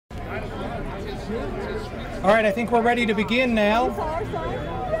All right, I think we're ready to begin now.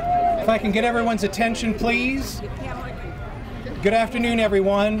 If I can get everyone's attention, please. Good afternoon,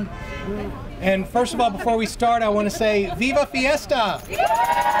 everyone. And first of all, before we start, I want to say, Viva Fiesta!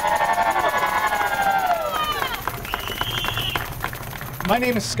 My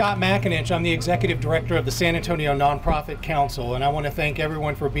name is Scott McAninch. I'm the Executive Director of the San Antonio Nonprofit Council, and I want to thank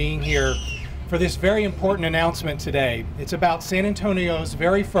everyone for being here for this very important announcement today. It's about San Antonio's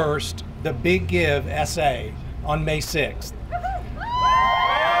very first, the Big Give S.A. on May 6th.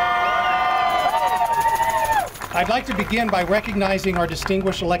 I'd like to begin by recognizing our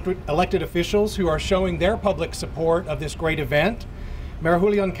distinguished elected officials who are showing their public support of this great event. Mayor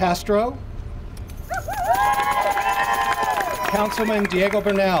Julian Castro, Councilman Diego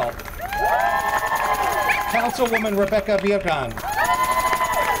Bernal, Councilwoman Rebecca Virgan,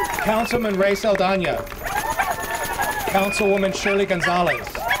 Councilman Ray Saldana, Councilwoman Shirley Gonzalez,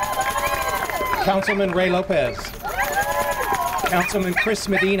 Councilman Ray Lopez, Councilman Chris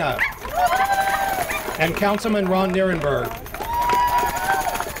Medina, and Councilman Ron Nierenberg.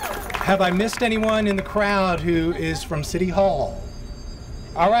 Have I missed anyone in the crowd who is from City Hall?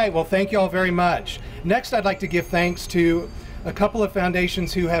 All right, well, thank you all very much. Next, I'd like to give thanks to a couple of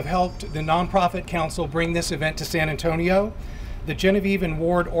foundations who have helped the Nonprofit Council bring this event to San Antonio: the Genevieve and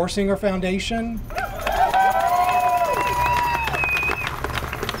Ward Orsinger Foundation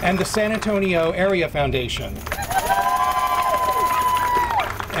and the San Antonio Area Foundation,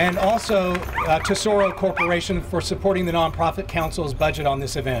 and also Tesoro Corporation for supporting the Nonprofit Council's budget on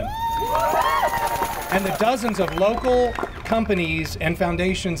this event, and the dozens of local companies and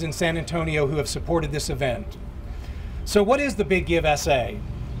foundations in San Antonio who have supported this event. So what is the Big Give S.A.?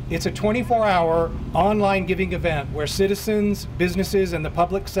 It's a 24-hour online giving event where citizens, businesses, and the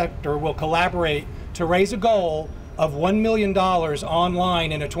public sector will collaborate to raise a goal of $1 million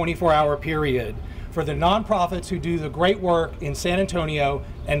online in a 24-hour period for the nonprofits who do the great work in San Antonio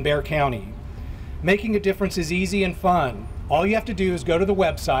and Bexar County. Making a difference is easy and fun. All you have to do is go to the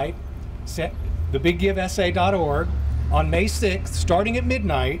website, thebiggivesa.org, on May 6th, starting at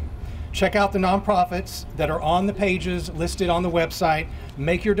midnight. Check out the nonprofits that are on the pages listed on the website.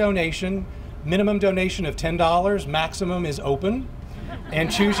 Make your donation. Minimum donation of $10, maximum is open.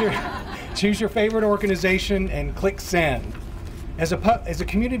 And choose your favorite organization and click send. As a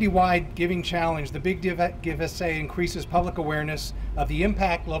community-wide giving challenge, the Big Give S.A. increases public awareness of the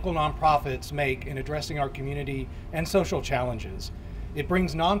impact local nonprofits make in addressing our community and social challenges. It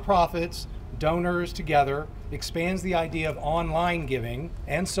brings nonprofits, donors together, expands the idea of online giving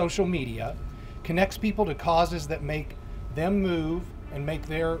and social media, connects people to causes that make them move and make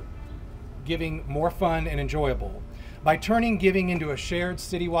their giving more fun and enjoyable. By turning giving into a shared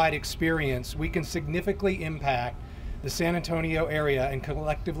citywide experience, we can significantly impact the San Antonio area and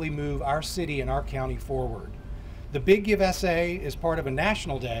collectively move our city and our county forward. The Big Give S.A. is part of a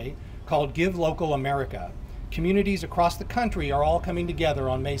national day called Give Local America. Communities across the country are all coming together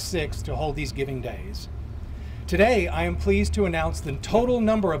on May 6th to hold these giving days. Today, I am pleased to announce the total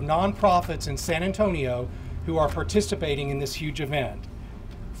number of nonprofits in San Antonio who are participating in this huge event.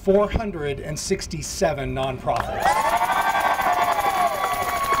 467 nonprofits.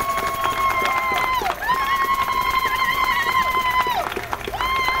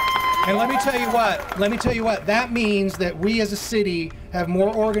 And let me tell you what, that means that we as a city have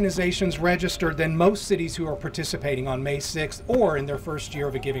more organizations registered than most cities who are participating on May 6th or in their first year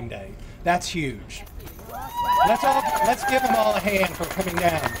of a giving day. That's huge. Let's give them all a hand for coming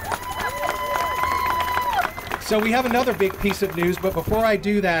down. So we have another big piece of news, but before I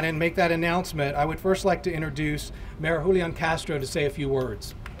do that and make that announcement, I would first like to introduce Mayor Julian Castro to say a few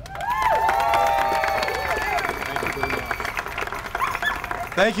words.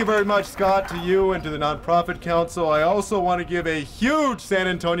 Thank you very much, Scott, to you and to the Nonprofit Council. I also want to give a huge San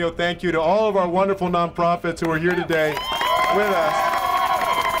Antonio thank you to all of our wonderful nonprofits who are here today with us.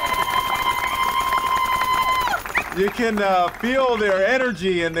 You can feel their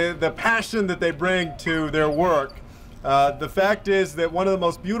energy and the passion that they bring to their work. The fact is that one of the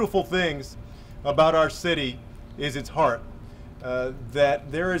most beautiful things about our city is its heart. That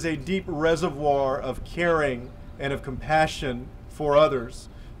there is a deep reservoir of caring and of compassion for others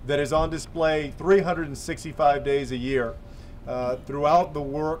that is on display 365 days a year throughout the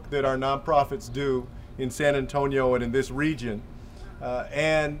work that our nonprofits do in San Antonio and in this region.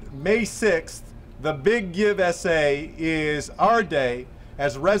 And May 6th, the Big Give S.A. is our day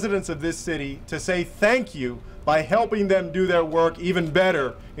as residents of this city to say thank you by helping them do their work even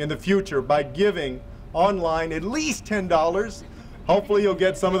better in the future by giving online at least $10. Hopefully you'll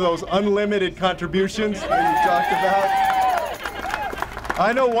get some of those unlimited contributions that you talked about.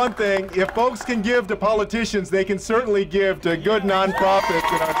 I know one thing, if folks can give to politicians, they can certainly give to good nonprofits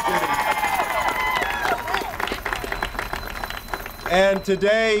in our city. And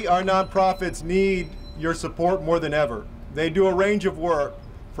today, our nonprofits need your support more than ever. They do a range of work,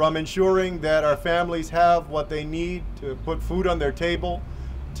 from ensuring that our families have what they need to put food on their table,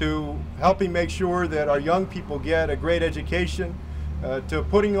 to helping make sure that our young people get a great education, to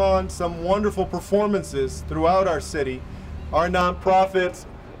putting on some wonderful performances throughout our city. Our nonprofits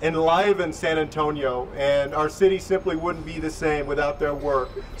enliven San Antonio, and our city simply wouldn't be the same without their work.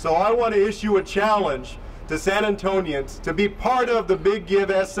 So I want to issue a challenge to San Antonians to be part of the Big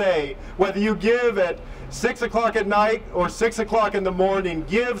Give S.A. Whether you give at 6 o'clock at night or 6 o'clock in the morning,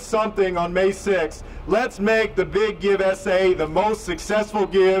 give something on May 6th. Let's make the Big Give S.A. the most successful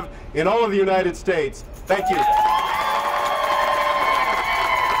give in all of the United States. Thank you.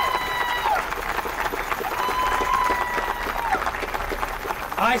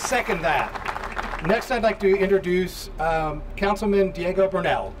 I second that. Next, I'd like to introduce Councilman Diego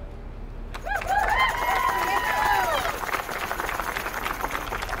Bernal.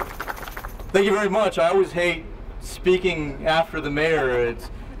 Thank you very much. I always hate speaking after the mayor. It's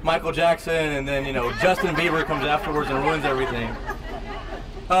Michael Jackson, and then, you know, Justin Bieber comes afterwards and ruins everything.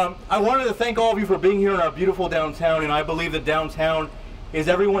 I wanted to thank all of you for being here in our beautiful downtown, and I believe that downtown is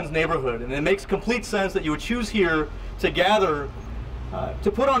everyone's neighborhood, and it makes complete sense that you would choose here to gather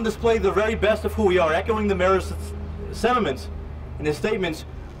to put on display the very best of who we are. Echoing the mayor's sentiments and his statements,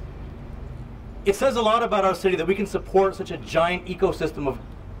 it says a lot about our city that we can support such a giant ecosystem of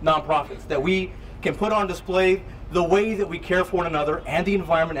nonprofits, that we can put on display the way that we care for one another and the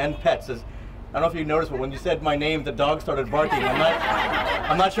environment and pets. I don't know if you noticed, but when you said my name, the dog started barking.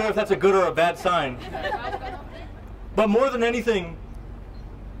 I'm not sure if that's a good or a bad sign. But more than anything,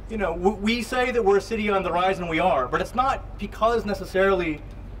 you know, we say that we're a city on the rise, and we are, but it's not because necessarily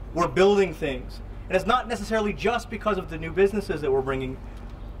we're building things. And it's not necessarily just because of the new businesses that we're bringing,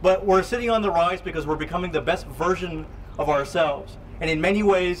 but we're a city on the rise because we're becoming the best version of ourselves. And in many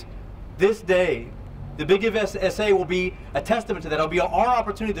ways, this day, the Big Give S.A. will be a testament to that. It'll be our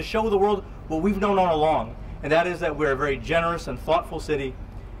opportunity to show the world what we've known all along, and that is that we're a very generous and thoughtful city,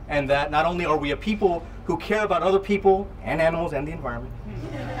 and that not only are we a people who care about other people and animals and the environment,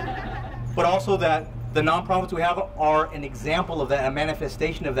 but also that the nonprofits we have are an example of that, a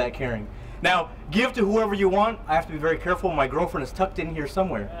manifestation of that caring. Now, give to whoever you want. I have to be very careful. My girlfriend is tucked in here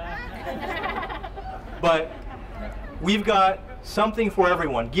somewhere. But we've got something for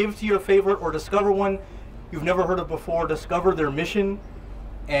everyone. Give to your favorite or discover one you've never heard of before. Discover their mission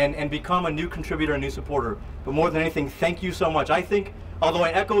and become a new contributor, a new supporter. But more than anything, thank you so much. I think, although I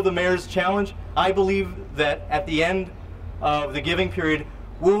echo the mayor's challenge, I believe that at the end of the giving period,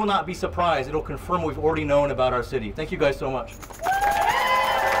 we will not be surprised. It'll confirm what we've already known about our city. Thank you guys so much.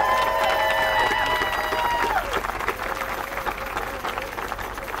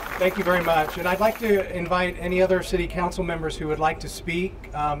 Thank you very much. And I'd like to invite any other city council members who would like to speak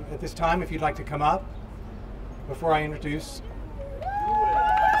at this time, if you'd like to come up before I introduce.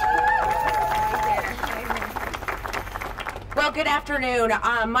 Well, good afternoon.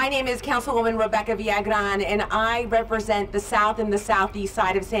 My name is Councilwoman Rebecca Viagran, and I represent the south and the southeast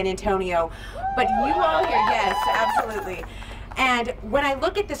side of San Antonio. But you all here, yes, absolutely. And when I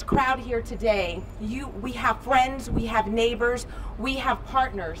look at this crowd here today, we have friends, we have neighbors, we have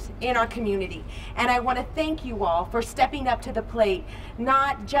partners in our community. And I want to thank you all for stepping up to the plate,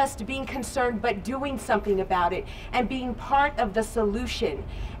 not just being concerned, but doing something about it and being part of the solution.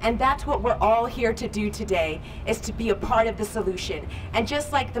 And that's what we're all here to do today, is to be a part of the solution. And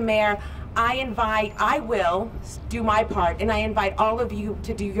just like the mayor, I will do my part, and I invite all of you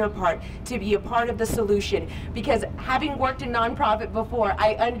to do your part, to be a part of the solution. Because having worked in nonprofit before,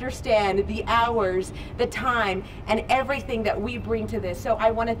 I understand the hours, the time, and everything that we bring to this. So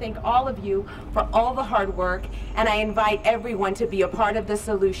I want to thank all of you for all the hard work, and I invite everyone to be a part of the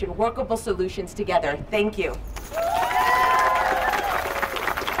solution, workable solutions together. Thank you.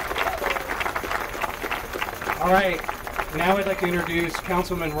 All right. Now I'd like to introduce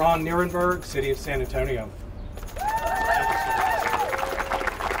Councilman Ron Nierenberg, City of San Antonio.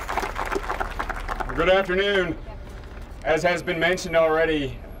 Good afternoon. As has been mentioned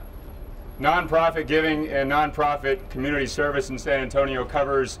already, nonprofit giving and nonprofit community service in San Antonio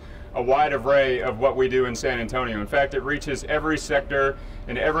covers a wide array of what we do in San Antonio. In fact, it reaches every sector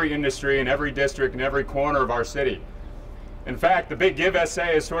and every industry and every district and every corner of our city. In fact, the Big Give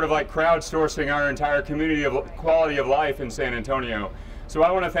S.A. is sort of like crowdsourcing our entire community of quality of life in San Antonio. So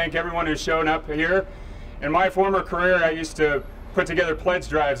I want to thank everyone who's shown up here. In my former career, I used to put together pledge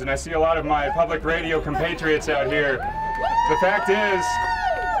drives, and I see a lot of my public radio compatriots out here. The fact is,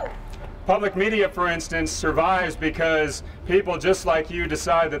 Public media, for instance, survives because people just like you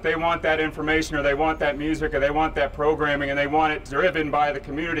decide that they want that information, or they want that music, or they want that programming, and they want it driven by the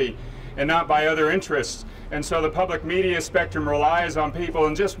community and not by other interests. And so the public media spectrum relies on people,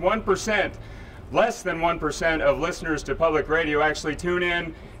 and just 1%, less than 1% of listeners to public radio actually tune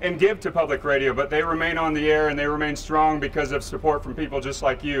in and give to public radio, but they remain on the air and they remain strong because of support from people just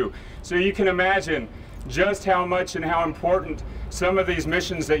like you. So you can imagine just how much and how important some of these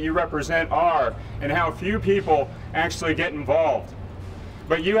missions that you represent are, and how few people actually get involved.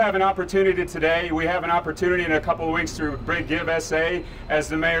 But you have an opportunity today, we have an opportunity in a couple of weeks through Big Give S.A., as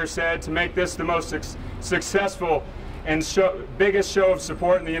the mayor said, to make this the most successful and biggest show of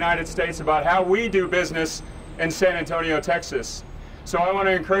support in the United States about how we do business in San Antonio, Texas. So I want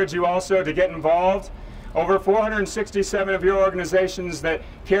to encourage you also to get involved. Over 467 of your organizations that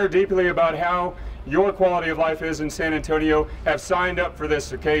care deeply about how your quality of life is in San Antonio have signed up for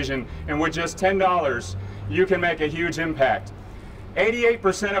this occasion, and with just $10 you can make a huge impact.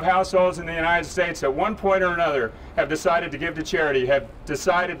 88% of households in the United States at one point or another have decided to give to charity, have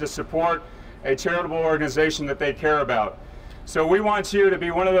decided to support a charitable organization that they care about. So we want you to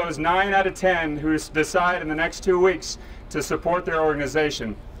be one of those 9 out of 10 who decide in the next 2 weeks to support their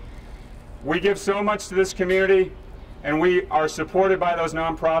organization. We give so much to this community, and we are supported by those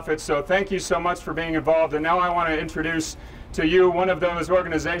nonprofits, so thank you so much for being involved. And now I want to introduce to you one of those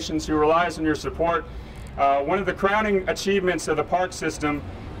organizations who relies on your support. One of the crowning achievements of the park system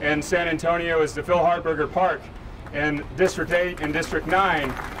in San Antonio is the Phil Hardberger Park in District 8 and District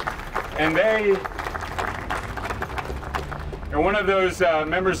 9. And they are one of those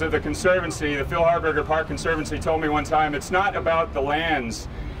members of the Conservancy, the Phil Hardberger Park Conservancy, told me one time, it's not about the lands,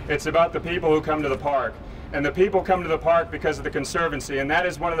 it's about the people who come to the park. And the people come to the park because of the Conservancy, and that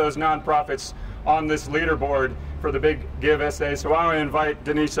is one of those nonprofits on this leaderboard for the Big Give S.A. So I want to invite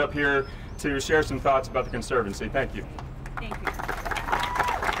Denise up here to share some thoughts about the Conservancy. Thank you. Thank you.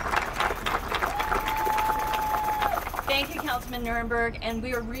 Thank you, Councilman Nuremberg, and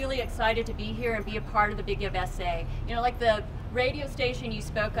we are really excited to be here and be a part of the Big Give S.A. You know, like the radio station you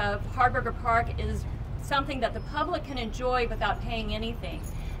spoke of, Hardberger Park is something that the public can enjoy without paying anything.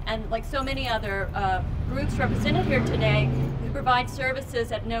 And like so many other groups represented here today, we provide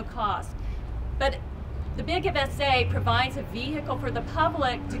services at no cost. But the Big Give S.A. provides a vehicle for the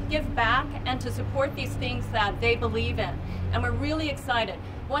public to give back and to support these things that they believe in. And we're really excited.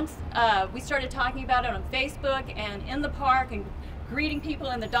 Once we started talking about it on Facebook and in the park and greeting people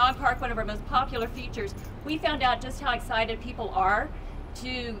in the dog park, one of our most popular features, we found out just how excited people are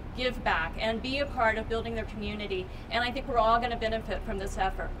to give back and be a part of building their community, and I think we're all going to benefit from this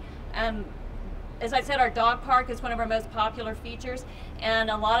effort. As I said, our dog park is one of our most popular features, and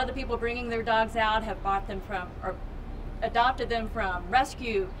a lot of the people bringing their dogs out have bought them from or adopted them from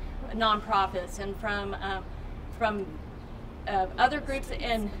rescue nonprofits and from other groups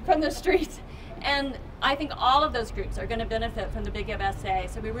from the streets, and I think all of those groups are going to benefit from the Big Give S.A.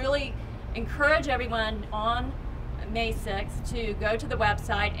 So we really encourage everyone on May 6th to go to the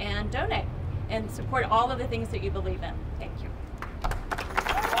website and donate and support all of the things that you believe in. Thank you.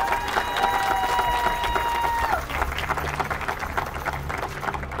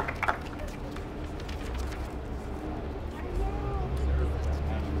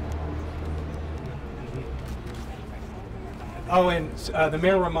 Oh, and the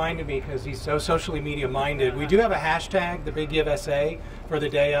mayor reminded me, because he's so socially media minded, we do have a hashtag, the Big Give S.A., for the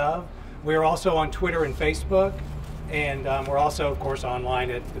day of. We're also on Twitter and Facebook. And we're also, of course, online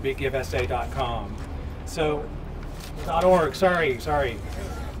at thebiggivesa.com. So, .org, sorry.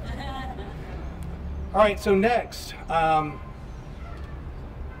 All right, so next, I'd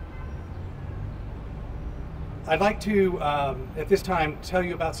like to, at this time, tell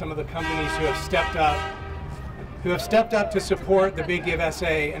you about some of the companies who have stepped up to support the Big Give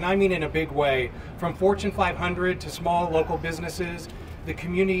S.A., and I mean in a big way. From Fortune 500 to small local businesses, the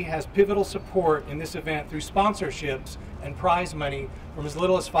community has pivotal support in this event through sponsorships and prize money from as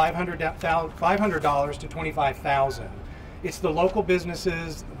little as $500 to $25,000. It's the local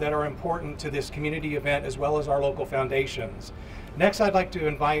businesses that are important to this community event, as well as our local foundations. Next, I'd like to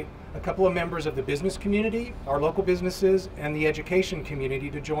invite a couple of members of the business community, our local businesses, and the education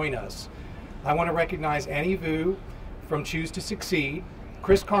community to join us. I want to recognize Annie Vu from Choose to Succeed,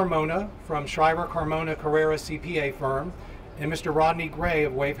 Chris Carmona from Shriver Carmona Carrera CPA firm, and Mr. Rodney Gray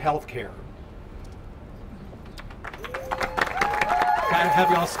of Wave Healthcare. Can I have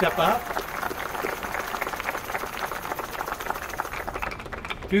y'all step up?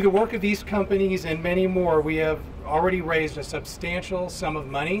 Through the work of these companies and many more, we have already raised a substantial sum of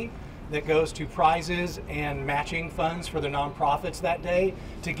money that goes to prizes and matching funds for the nonprofits that day,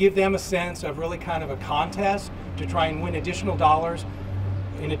 to give them a sense of really kind of a contest to try and win additional dollars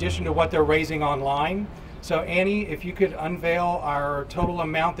in addition to what they're raising online. So Annie, if you could unveil our total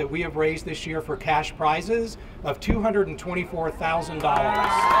amount that we have raised this year for cash prizes of $224,000.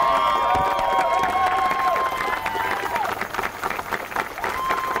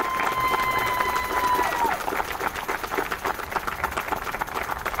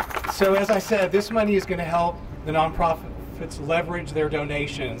 So as I said, this money is going to help the nonprofits leverage their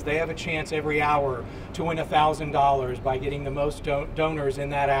donations. They have a chance every hour to win $1,000 by getting the most donors in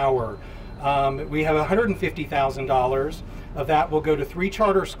that hour. We have $150,000 of that will go to 3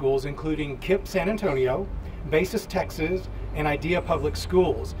 charter schools, including KIPP San Antonio, Basis Texas, and Idea Public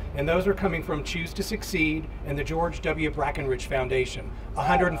Schools. And those are coming from Choose to Succeed and the George W. Brackenridge Foundation,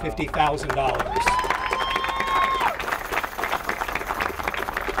 $150,000.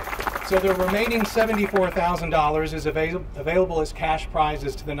 So the remaining $74,000 is available as cash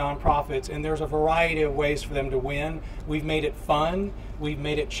prizes to the nonprofits, and there's a variety of ways for them to win. We've made it fun, we've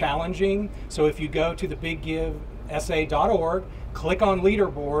made it challenging. So if you go to the BigGiveSA.org, click on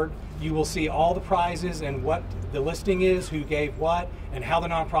leaderboard, you will see all the prizes and what the listing is, who gave what, and how the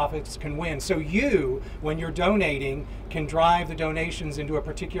nonprofits can win. So you, when you're donating, can drive the donations into a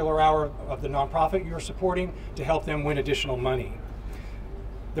particular hour of the nonprofit you're supporting to help them win additional money.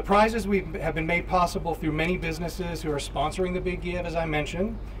 The prizes have been made possible through many businesses who are sponsoring the Big Give, as I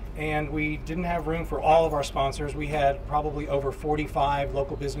mentioned, and we didn't have room for all of our sponsors. We had probably over 45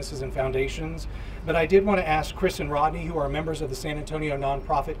 local businesses and foundations, but I did want to ask Chris and Rodney, who are members of the San Antonio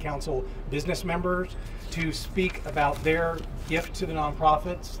Nonprofit Council business members, to speak about their gift to the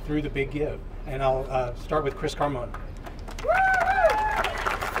nonprofits through the Big Give. And I'll start with Chris Carmona.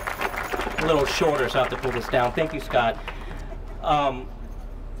 A little shorter, so I have to pull this down. Thank you, Scott.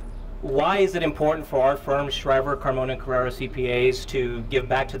 Why is it important for our firm, Shriver, Carmona, and Carrera CPAs, to give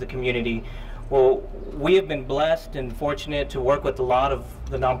back to the community? Well, we have been blessed and fortunate to work with a lot of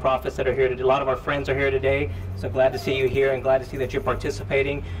the nonprofits that are here today. A lot of our friends are here today, so glad to see you here and glad to see that you're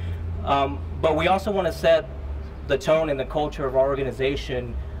participating. But we also want to set the tone and the culture of our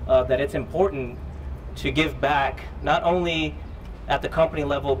organization that it's important to give back, not only at the company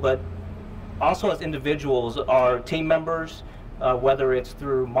level, but also as individuals, our team members, whether it's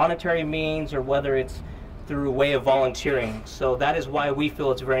through monetary means or whether it's through a way of volunteering. So that is why we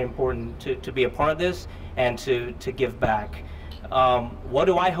feel it's very important to be a part of this and to give back. What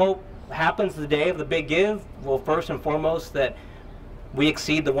do I hope happens the day of the Big Give? Well, first and foremost, that we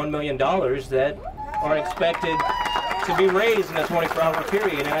exceed the $1 million that are expected to be raised in a 24-hour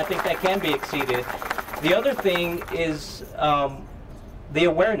period, and I think that can be exceeded. The other thing is the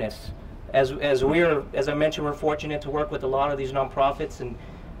awareness. As I mentioned, we're fortunate to work with a lot of these nonprofits and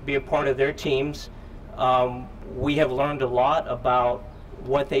be a part of their teams. We have learned a lot about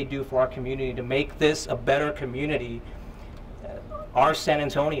what they do for our community to make this a better community, our San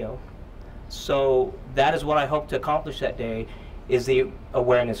Antonio. So that is what I hope to accomplish that day, is the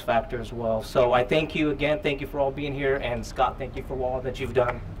awareness factor as well. So I thank you again. Thank you for all being here. And Scott, thank you for all that you've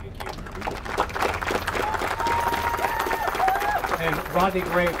done. Thank you. And Rodney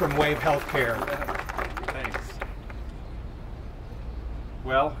Gray from Wave Healthcare. Thanks.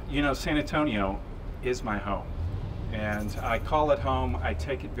 Well, you know, San Antonio is my home, and I call it home. I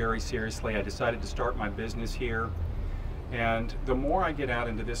take it very seriously. I decided to start my business here, and the more I get out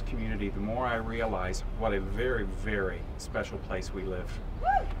into this community, the more I realize what a very, very special place we live.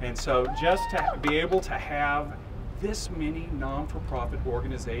 And so just to be able to have this many non-for-profit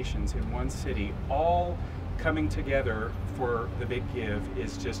organizations in one city all coming together for the Big Give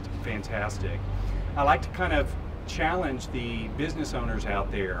is just fantastic. I like to kind of challenge the business owners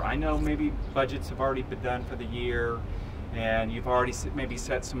out there. I know maybe budgets have already been done for the year and you've already maybe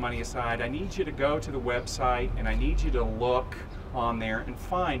set some money aside. I need you to go to the website and I need you to look on there and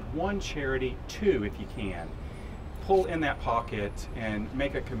find one charity, 2 if you can. Pull in that pocket and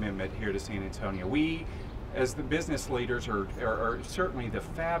make a commitment here to San Antonio. We, as the business leaders, are certainly the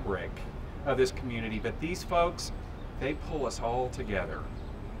fabric of this community, but these folks, they pull us all together.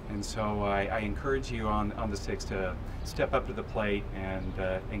 And so I encourage you on the 6th to step up to the plate and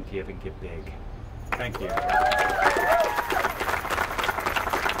give big. Thank you.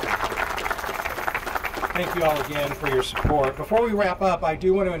 Thank you all again for your support. Before we wrap up, I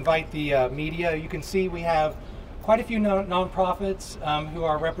do want to invite the media. You can see we have quite a few nonprofits who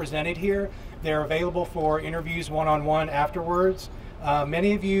are represented here. They're available for interviews one-on-one afterwards.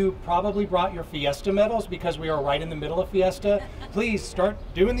 Many of you probably brought your Fiesta medals because we are right in the middle of Fiesta. Please start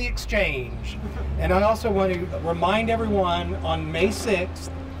doing the exchange. And I also want to remind everyone on May 6th,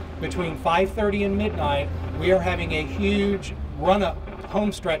 between 5:30 and midnight, we are having a huge run-up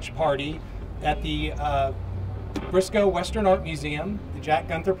homestretch party at the Briscoe Western Art Museum, the Jack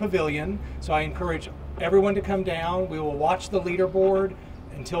Gunther Pavilion. So I encourage everyone to come down. We will watch the leaderboard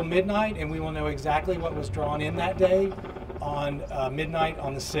until midnight, and we will know exactly what was drawn in that day on midnight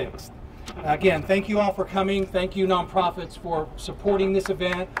on the 6th. Again, thank you all for coming. Thank you, nonprofits, for supporting this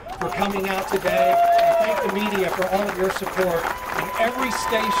event, for coming out today. And thank the media for all of your support. And every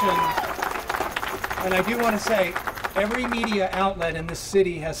station, and I do want to say, every media outlet in this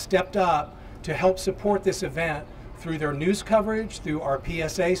city has stepped up to help support this event through their news coverage, through our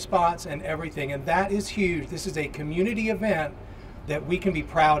PSA spots and everything. And that is huge. This is a community event that we can be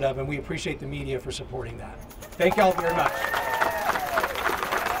proud of, and we appreciate the media for supporting that. Thank you all very much.